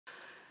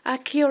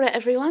Kia ora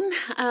everyone,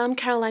 I'm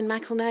Caroline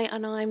McElnay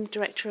and I'm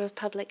Director of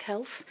Public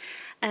Health,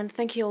 and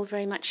thank you all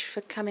very much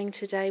for coming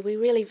today. We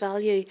really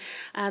value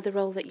the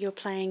role that you're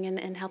playing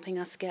in helping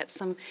us get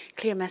some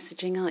clear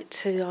messaging out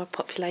to our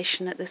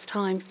population at this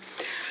time.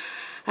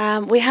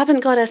 We haven't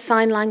got a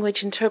sign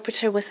language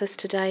interpreter with us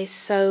today,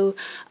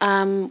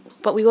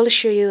 but we will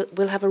assure you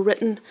we'll have a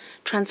written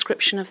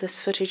transcription of this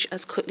footage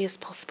as quickly as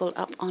possible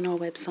up on our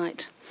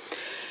website.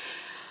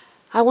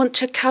 I want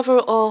to cover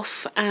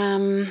off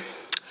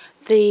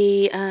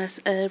the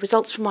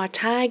results from our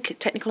TAG,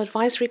 Technical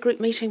Advisory Group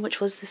meeting,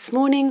 which was this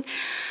morning,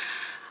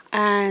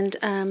 and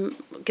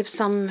give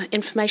some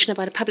information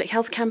about a public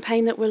health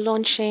campaign that we're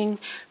launching,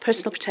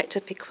 personal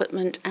protective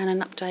equipment, and an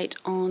update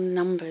on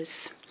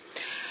numbers.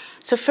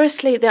 So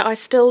firstly, there are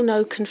still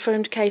no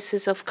confirmed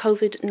cases of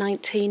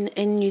COVID-19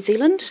 in New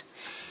Zealand.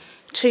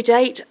 To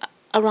date,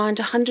 around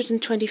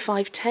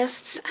 125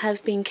 tests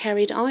have been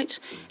carried out.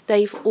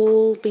 They've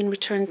all been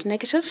returned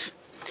negative.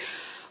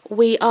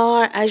 We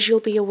are, as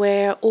you'll be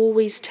aware,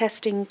 always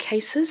testing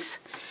cases,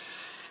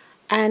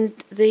 and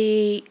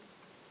the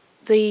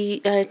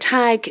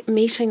TAG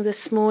meeting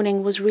this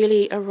morning was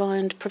really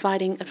around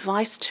providing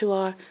advice to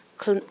our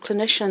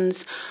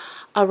clinicians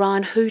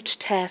around who to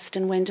test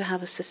and when to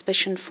have a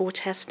suspicion for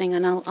testing,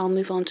 and I'll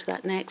move on to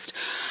that next.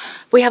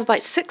 We have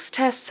about 6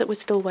 tests that we're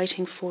still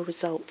waiting for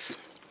results.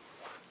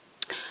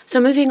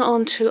 So moving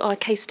on to our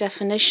case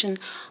definition,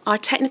 our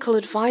Technical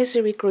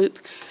Advisory Group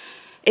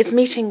is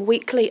meeting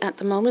weekly at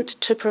the moment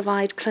to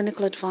provide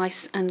clinical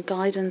advice and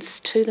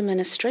guidance to the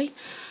Ministry.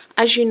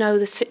 As you know,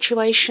 the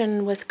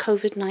situation with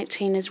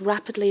COVID-19 is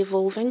rapidly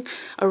evolving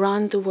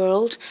around the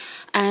world,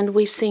 and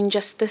we've seen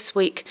just this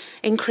week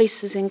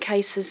increases in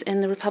cases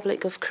in the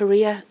Republic of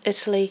Korea,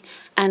 Italy,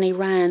 and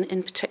Iran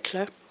in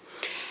particular.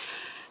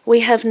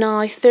 We have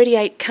now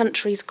 38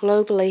 countries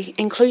globally,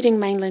 including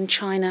mainland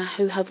China,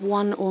 who have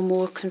 1 or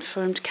more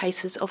confirmed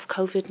cases of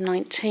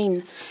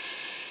COVID-19.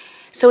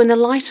 So in the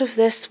light of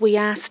this, we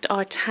asked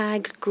our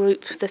TAG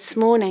group this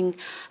morning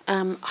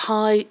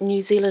how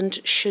New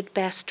Zealand should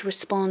best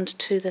respond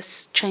to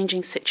this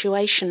changing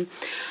situation.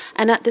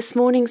 And at this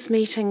morning's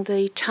meeting,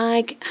 the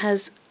TAG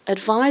has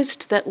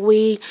advised that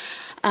we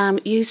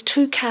use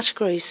 2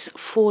 categories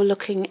for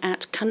looking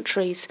at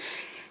countries,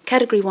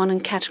 Category 1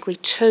 and Category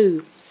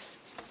 2.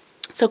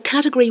 So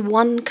Category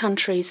 1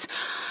 countries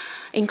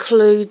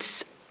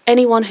includes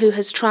anyone who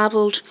has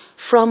travelled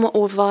from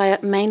or via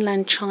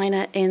mainland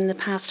China in the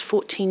past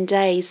 14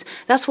 days.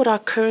 That's what our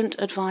current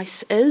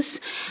advice is.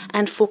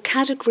 And for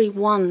Category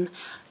 1,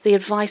 the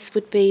advice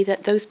would be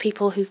that those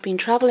people who've been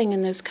travelling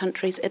in those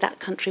countries, that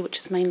country which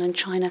is mainland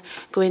China,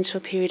 go into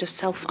a period of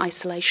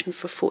self-isolation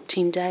for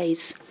 14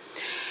 days.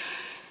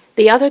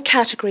 The other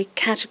category,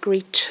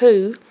 Category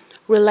 2,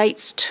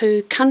 relates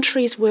to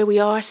countries where we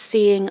are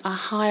seeing a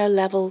higher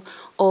level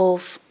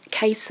of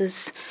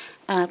cases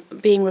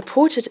being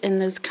reported in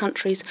those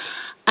countries,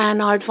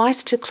 and our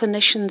advice to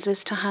clinicians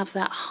is to have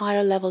that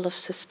higher level of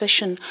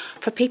suspicion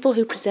for people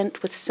who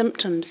present with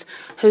symptoms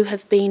who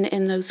have been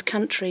in those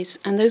countries,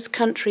 and those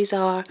countries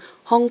are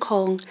Hong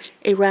Kong,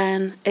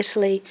 Iran,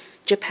 Italy,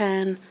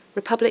 Japan,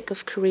 Republic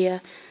of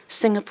Korea,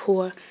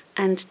 Singapore,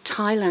 and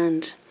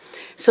Thailand.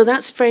 So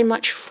that's very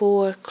much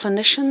for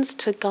clinicians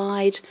to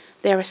guide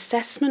their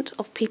assessment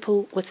of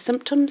people with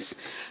symptoms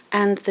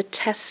and the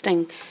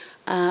testing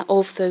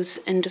of those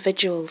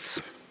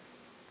individuals.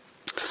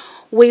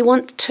 We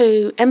want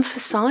to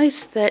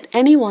emphasise that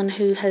anyone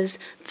who has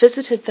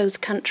visited those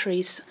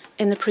countries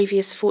in the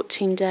previous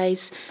 14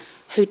 days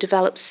who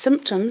develops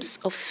symptoms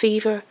of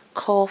fever,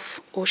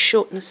 cough, or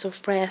shortness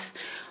of breath,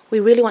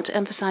 we really want to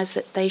emphasise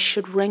that they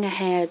should ring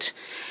ahead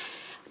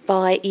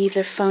by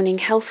either phoning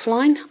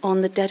Healthline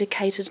on the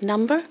dedicated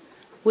number,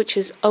 which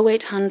is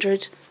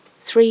 0800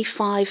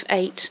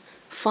 358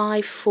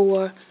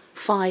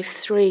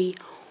 5453,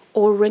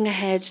 or ring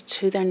ahead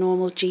to their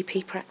normal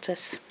GP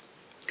practice.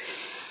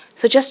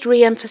 So just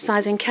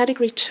re-emphasising,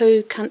 Category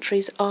 2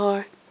 countries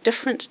are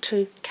different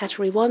to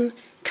Category 1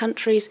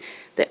 countries.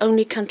 The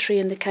only country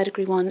in the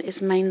Category 1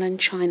 is mainland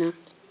China.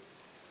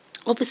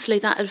 Obviously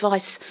that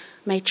advice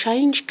may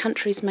change,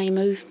 countries may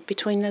move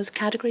between those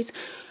categories,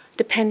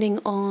 depending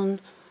on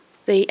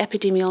the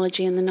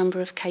epidemiology and the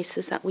number of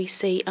cases that we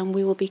see, and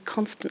we will be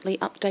constantly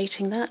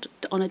updating that.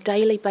 On a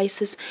daily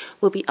basis,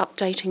 we'll be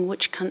updating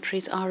which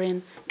countries are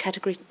in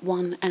Category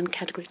 1 and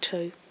Category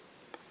 2.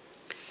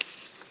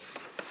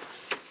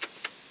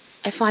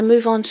 If I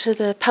move on to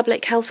the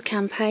public health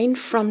campaign,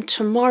 from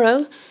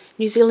tomorrow,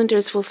 New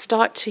Zealanders will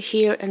start to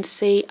hear and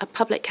see a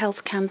public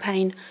health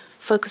campaign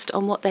focused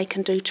on what they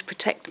can do to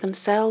protect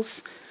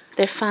themselves,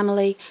 their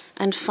family,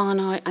 and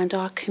whānau and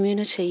our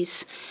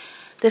communities.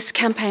 This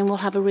campaign will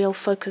have a real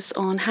focus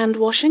on hand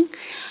washing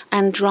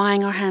and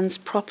drying our hands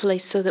properly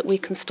so that we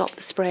can stop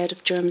the spread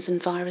of germs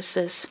and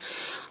viruses.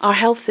 Our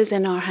health is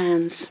in our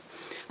hands,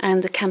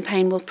 and the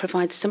campaign will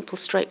provide simple,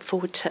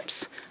 straightforward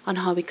tips on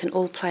how we can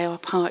all play our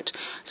part.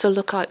 So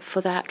look out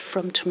for that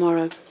from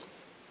tomorrow.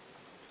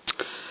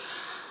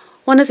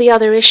 One of the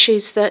other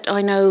issues that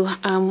I know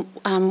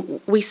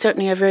we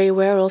certainly are very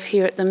aware of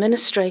here at the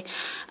Ministry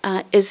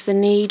is the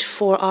need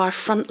for our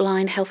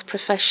frontline health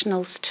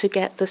professionals to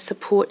get the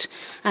support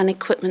and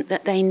equipment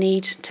that they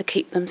need to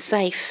keep them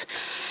safe.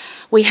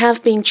 We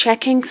have been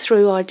checking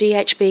through our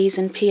DHBs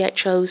and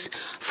PHOs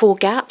for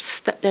gaps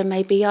that there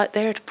may be out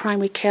there at a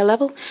primary care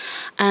level,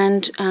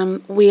 and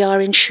we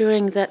are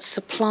ensuring that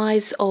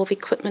supplies of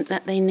equipment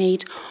that they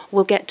need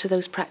will get to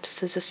those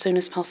practices as soon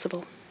as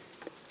possible.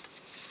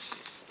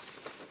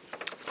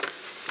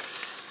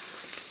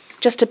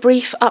 Just a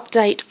brief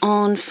update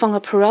on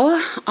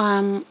Whangaparoa.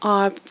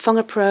 Our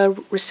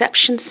Whangaparoa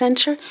Reception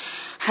Centre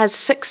has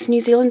 6 New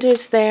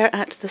Zealanders there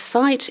at the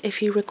site.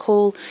 If you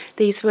recall,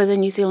 these were the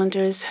New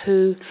Zealanders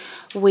who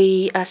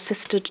we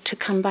assisted to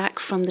come back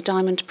from the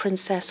Diamond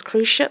Princess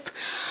cruise ship.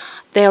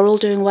 They are all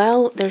doing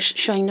well. They're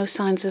showing no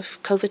signs of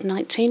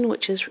COVID-19,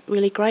 which is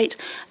really great.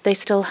 They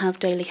still have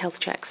daily health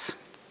checks.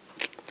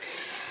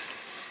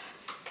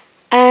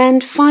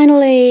 And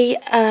finally,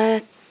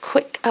 a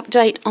quick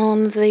update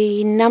on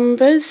the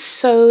numbers.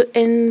 So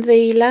in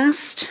the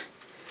last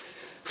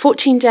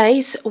 14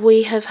 days,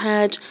 we have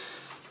had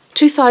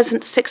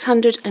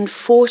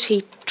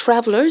 2,640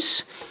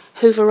 travellers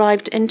who've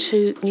arrived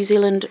into New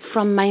Zealand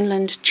from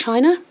mainland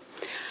China.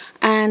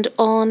 And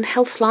on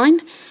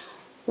Healthline,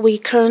 we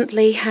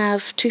currently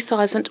have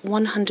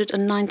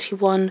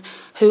 2,191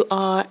 who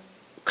are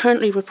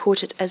currently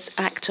reported as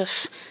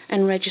active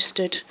and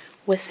registered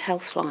with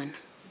Healthline.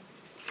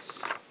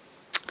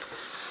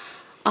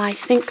 I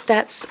think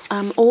that's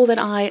all that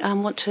I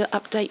want to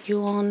update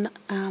you on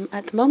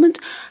at the moment.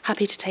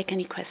 Happy to take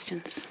any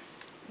questions.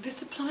 The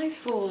supplies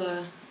for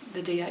the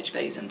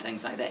DHBs and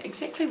things like that,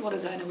 exactly what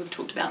is it? I know we've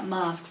talked about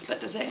masks,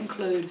 but does that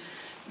include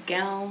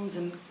gowns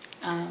and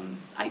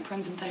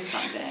aprons and things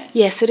like that?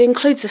 Yes, it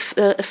includes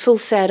a full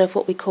set of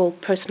what we call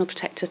personal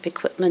protective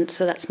equipment.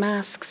 So that's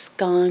masks,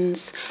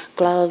 gowns,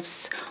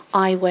 gloves,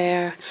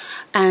 eyewear,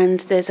 and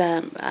there's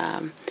a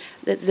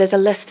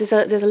list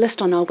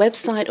on our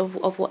website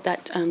of what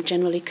that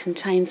generally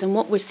contains. And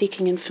what we're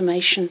seeking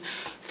information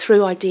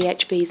through our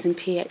DHBs and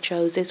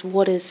PHOs is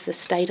what is the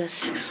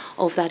status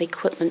of that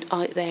equipment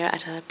out there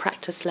at a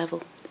practice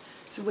level.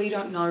 So we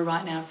don't know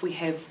right now if we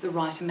have the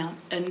right amount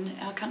in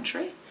our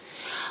country?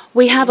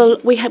 We do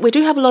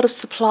have a lot of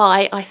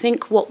supply. I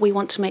think what we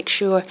want to make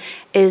sure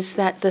is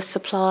that the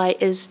supply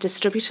is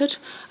distributed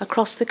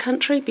across the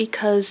country,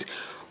 because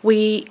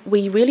we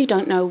really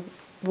don't know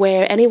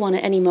where anyone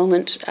at any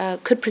moment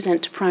could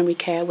present to primary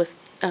care with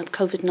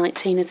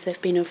COVID-19 if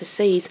they've been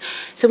overseas.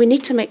 So we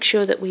need to make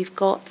sure that we've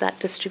got that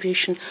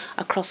distribution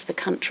across the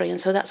country, and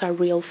so that's our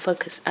real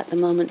focus at the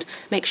moment,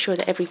 make sure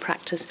that every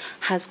practice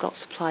has got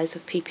supplies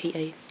of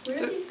PPE. Where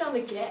have you found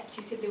the gaps?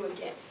 You said there were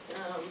gaps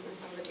in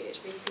some of the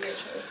DHBs,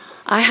 PHOs.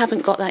 I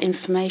haven't got that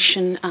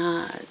information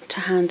to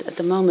hand at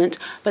the moment,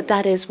 but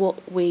that is what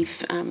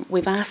we've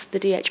asked the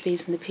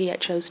DHBs and the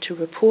PHOs to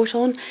report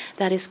on.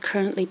 That is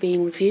currently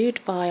being reviewed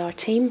by our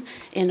team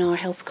in our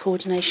Health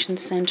Coordination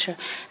Centre,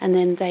 and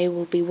then they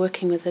will be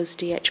working with those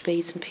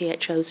DHBs and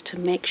PHOs to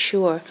make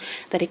sure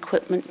that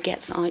equipment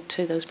gets out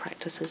to those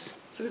practices.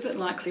 So is it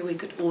likely we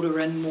could order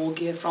in more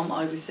gear from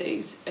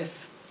overseas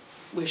if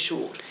we're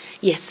short?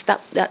 Yes,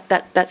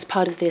 that's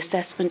part of the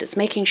assessment. It's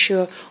making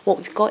sure what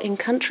we've got in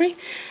country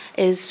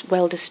is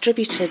well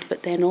distributed,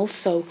 but then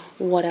also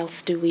what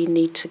else do we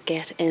need to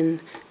get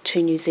in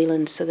to New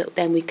Zealand so that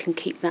then we can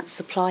keep that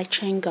supply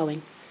chain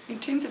going. In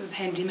terms of a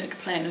pandemic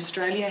plan,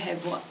 Australia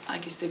have what I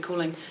guess they're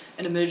calling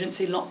an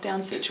emergency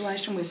lockdown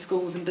situation where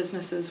schools and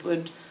businesses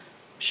would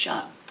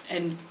shut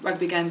and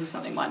rugby games or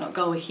something might not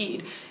go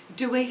ahead.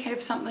 Do we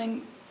have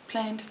something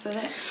planned for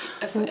that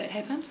if it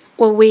happens?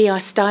 Well, we are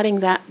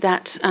starting that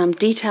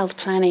detailed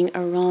planning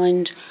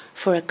around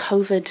for a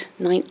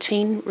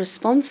COVID-19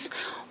 response.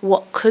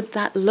 What could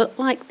that look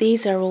like?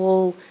 These are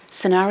all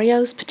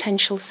scenarios,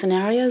 potential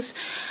scenarios,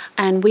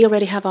 and we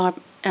already have our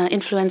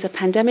influenza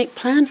pandemic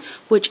plan,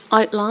 which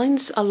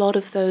outlines a lot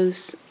of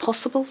those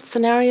possible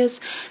scenarios.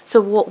 So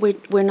what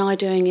we're now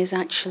doing is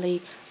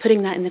actually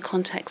putting that in the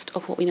context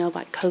of what we know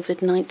about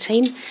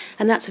COVID-19,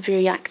 and that's a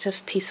very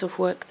active piece of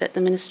work that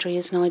the Ministry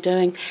is now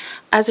doing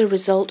as a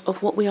result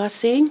of what we are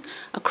seeing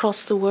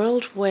across the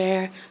world,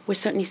 where we're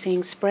certainly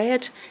seeing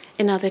spread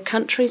in other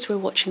countries. We're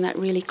watching that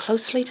really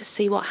closely to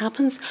see what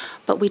happens,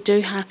 but we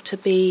do have to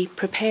be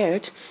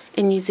prepared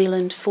in New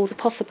Zealand for the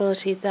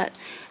possibility that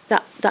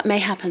may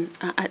happen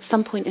at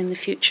some point in the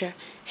future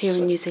here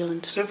in New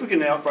Zealand. So if we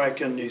get an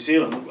outbreak in New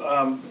Zealand,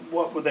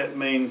 what would that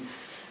mean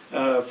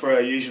for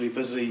our usually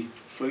busy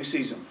flu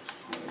season?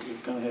 We're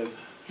going to have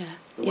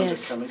the winter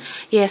coming.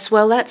 Yes,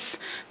 well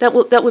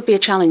that would be a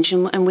challenge,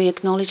 and we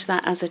acknowledge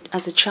that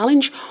as a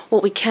challenge.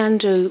 What we can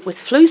do with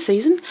flu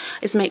season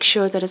is make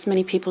sure that as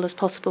many people as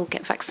possible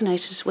get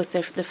vaccinated with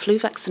the flu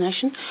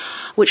vaccination,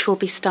 which will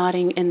be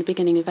starting in the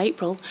beginning of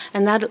April,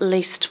 and that at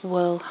least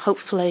will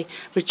hopefully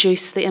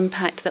reduce the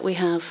impact that we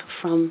have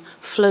from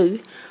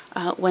flu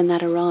when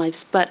that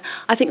arrives. But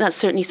I think that's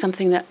certainly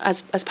something that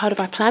as part of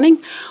our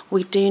planning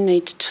we do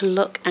need to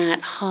look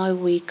at how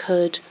we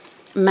could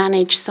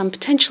manage some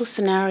potential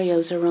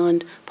scenarios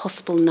around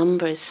possible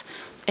numbers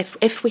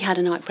if we had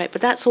an outbreak.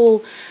 But that's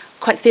all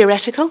quite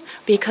theoretical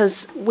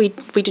because we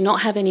do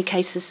not have any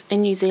cases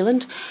in New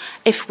Zealand.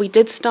 If we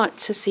did start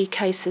to see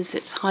cases,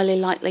 it's highly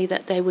likely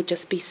that they would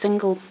just be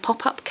single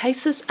pop-up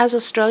cases, as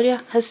Australia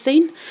has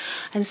seen.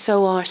 And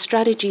so our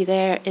strategy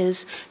there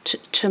is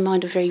to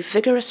mount a very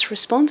vigorous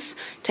response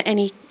to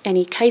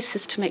any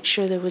cases to make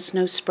sure there was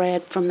no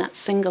spread from that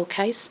single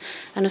case.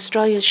 And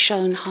Australia's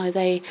shown how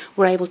they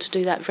were able to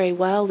do that very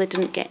well. They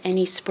didn't get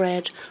any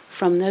spread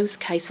from those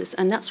cases.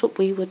 And that's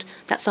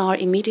that's our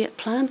immediate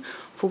plan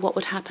for what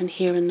would happen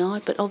here and now.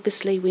 But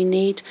obviously we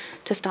need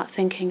to start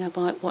thinking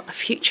about what a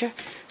future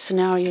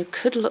scenario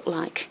could look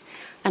like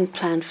and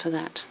plan for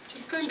that.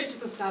 Just going back to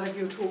the start of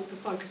your talk, the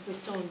focus is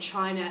still on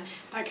China.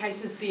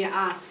 Cases there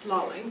are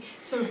slowing.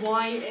 So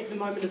why at the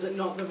moment is it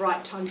not the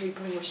right time to be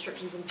putting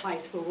restrictions in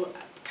place for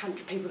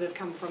people that have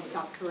come from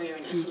South Korea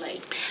and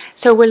Italy?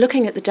 So we're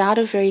looking at the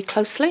data very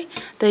closely.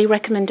 The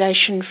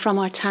recommendation from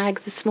our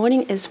tag this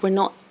morning is we're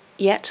not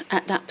yet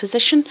at that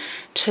position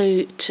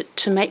to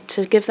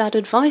give that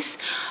advice,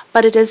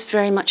 but it is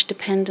very much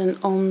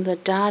dependent on the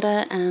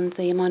data and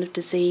the amount of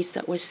disease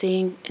that we're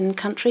seeing in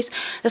countries.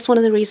 That's one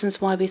of the reasons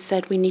why we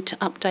said we need to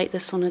update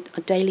this on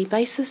a daily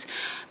basis,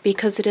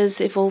 because it is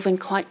evolving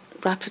quite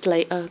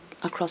rapidly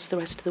across the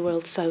rest of the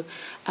world. So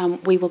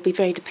we will be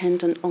very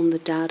dependent on the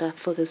data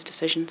for those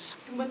decisions.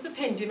 And with the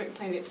pandemic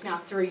plan that's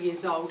now 3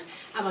 years old,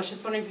 I was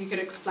just wondering if you could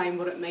explain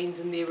what it means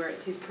in there where it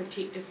says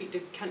protect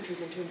affected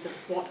countries in terms of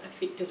what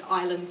affected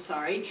islands,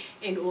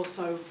 and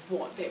also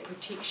what that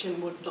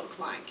protection would look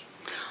like.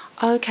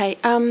 Okay.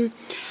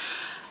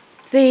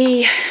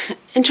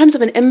 In terms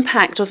of an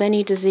impact of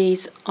any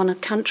disease on a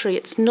country,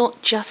 it's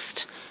not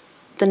just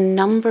the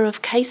number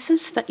of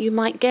cases that you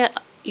might get.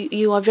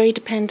 You are very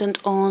dependent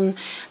on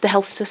the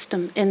health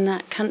system in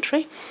that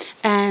country,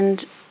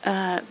 and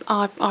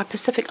our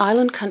Pacific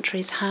Island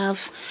countries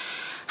have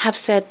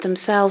said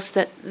themselves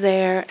that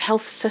their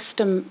health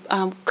system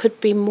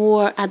could be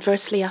more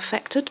adversely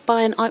affected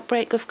by an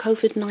outbreak of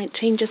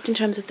COVID-19, just in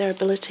terms of their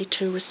ability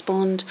to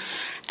respond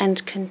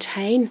and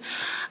contain.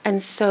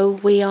 And so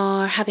we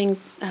are having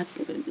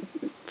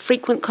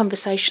frequent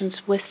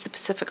conversations with the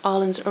Pacific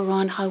Islands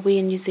around how we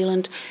in New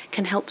Zealand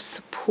can help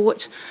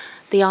support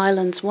the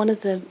islands. One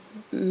of the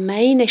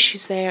main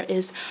issues there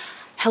is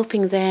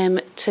helping them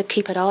to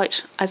keep it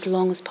out as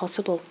long as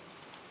possible.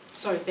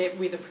 So is that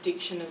where the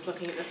protection is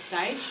looking at this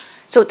stage?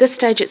 So at this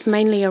stage it's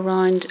mainly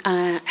around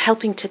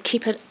helping to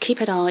keep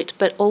it out,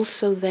 but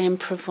also then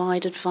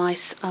provide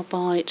advice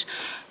about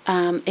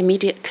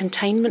immediate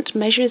containment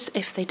measures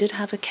if they did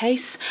have a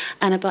case,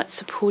 and about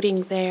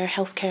supporting their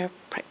healthcare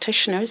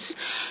practitioners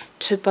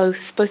to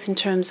both in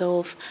terms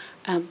of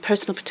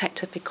personal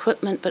protective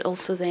equipment, but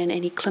also then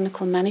any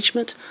clinical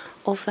management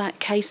of that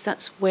case.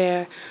 That's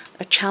where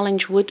a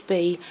challenge would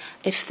be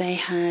if they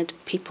had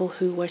people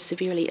who were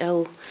severely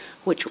ill,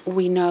 which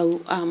we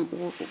know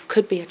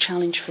could be a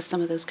challenge for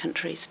some of those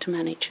countries to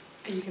manage.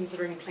 Are you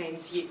considering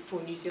plans yet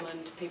for New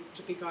Zealand people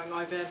to be going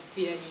over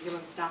via New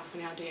Zealand staff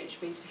and our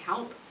DHBs to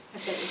help,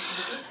 if that is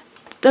to happen?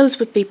 Those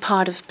would be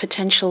part of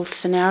potential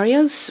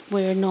scenarios.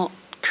 We're not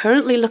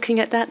currently looking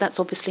at that. That's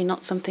obviously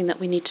not something that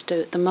we need to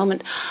do at the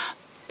moment.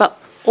 But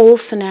all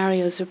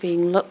scenarios are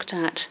being looked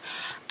at.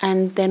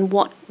 And then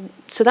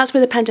so that's where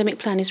the pandemic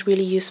plan is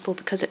really useful,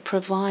 because it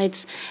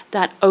provides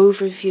that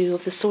overview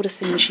of the sort of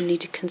things you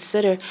need to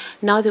consider.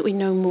 Now that we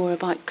know more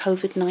about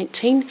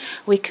COVID-19,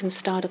 we can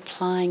start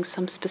applying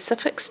some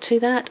specifics to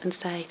that and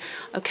say,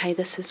 okay,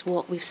 this is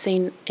what we've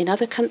seen in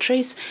other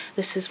countries,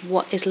 this is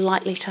what is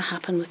likely to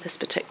happen with this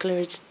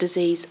particular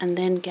disease, and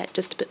then get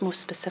just a bit more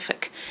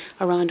specific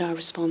around our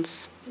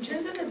response. In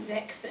terms of a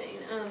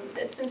vaccine,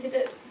 it's been said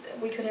that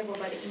we could have one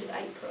by the end of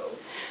April.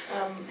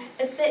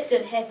 If that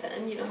did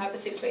happen,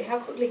 hypothetically, how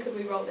quickly could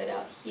we roll that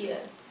out here?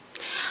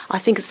 I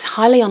think it's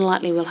highly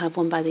unlikely we'll have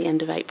one by the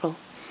end of April.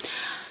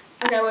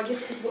 Okay, well, I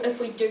guess if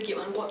we do get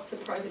one, what's the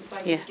process for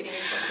getting it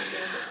across New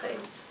Zealand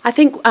quickly? I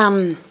think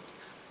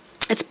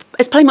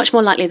it's probably much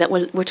more likely that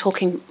we're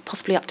talking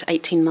possibly up to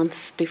 18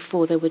 months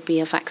before there would be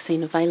a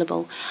vaccine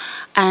available.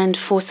 And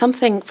for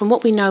something, from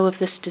what we know of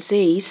this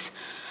disease,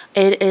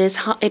 it is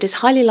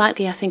highly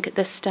likely, I think, at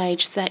this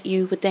stage that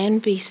you would then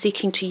be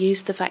seeking to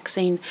use the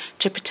vaccine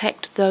to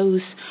protect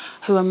those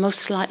who are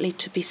most likely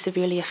to be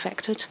severely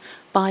affected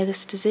by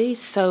this disease.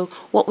 So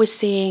what we're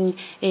seeing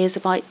is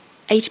about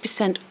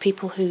 80% of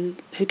people who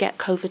get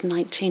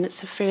COVID-19,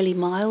 it's a fairly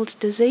mild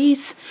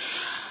disease,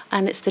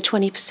 and it's the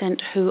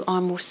 20% who are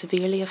more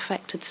severely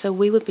affected. So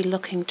we would be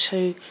looking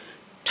to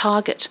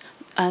target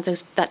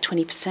that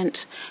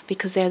 20%,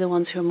 because they're the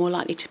ones who are more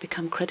likely to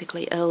become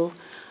critically ill.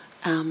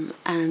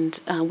 And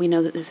we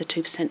know that there's a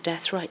 2%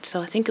 death rate.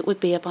 So I think it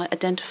would be about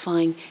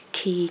identifying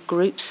key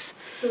groups.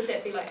 So would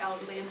that be like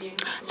elderly immune?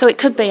 So it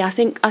could be. I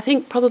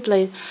think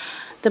probably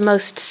the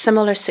most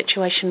similar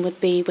situation would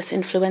be with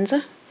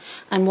influenza.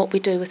 and what we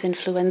do with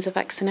influenza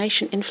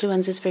vaccination.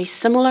 Influenza is very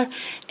similar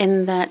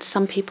in that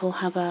some people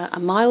have a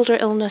milder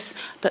illness,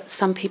 but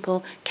some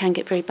people can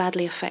get very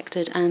badly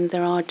affected, and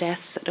there are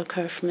deaths that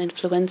occur from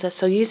influenza.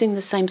 So using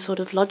the same sort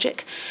of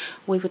logic,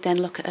 we would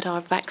then look at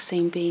our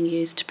vaccine being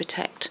used to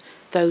protect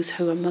those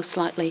who are most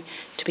likely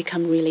to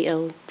become really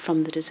ill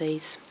from the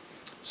disease.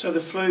 So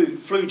the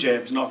flu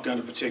jab's not going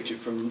to protect you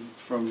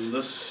from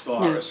this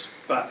virus,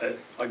 no. But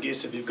I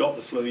guess if you've got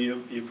the flu,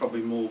 you're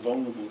probably more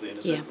vulnerable then,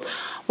 is that right?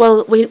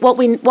 Well,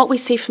 what we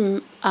see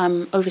from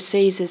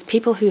overseas is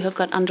people who have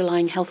got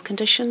underlying health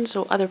conditions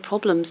or other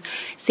problems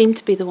seem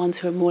to be the ones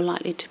who are more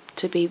likely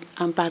to be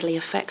badly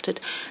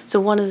affected. So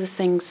one of the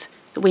things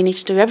that we need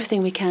to do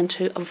everything we can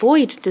to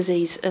avoid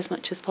disease as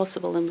much as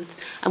possible, and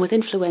with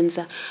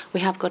influenza we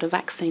have got a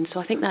vaccine.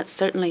 So I think that's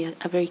certainly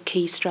a very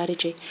key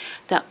strategy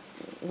that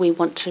we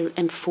want to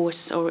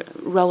enforce or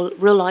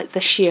roll out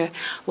this year,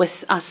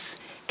 with us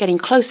getting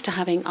close to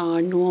having our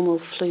normal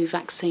flu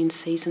vaccine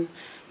season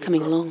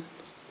coming along.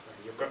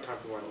 You've got time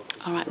for one more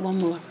question. All right, one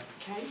more.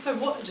 Okay,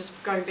 so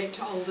just going back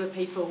to older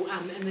people,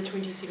 in the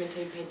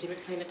 2017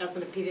 pandemic plan, it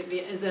doesn't appear that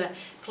there is a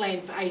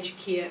plan for aged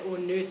care or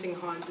nursing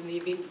homes in the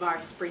event the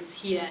virus spreads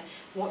here.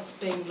 What's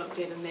being looked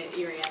at in that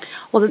area?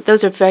 Well,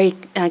 those are very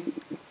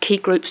key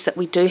groups that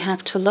we do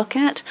have to look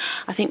at.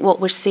 I think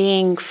what we're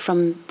seeing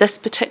from this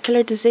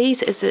particular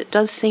disease is it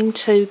does seem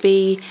to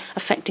be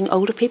affecting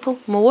older people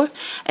more.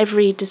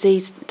 Every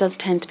disease does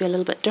tend to be a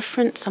little bit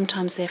different.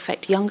 Sometimes they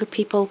affect younger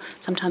people,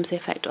 sometimes they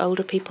affect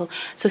older people.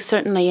 So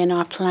certainly in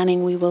our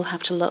planning we will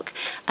have to look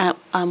at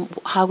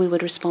how we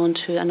would respond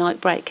to an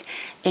outbreak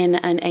in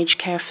an aged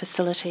care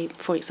facility,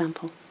 for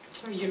example.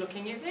 So are you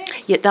looking at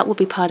that? Yeah, that will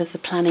be part of the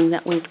planning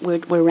that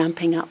we're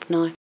ramping up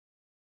now.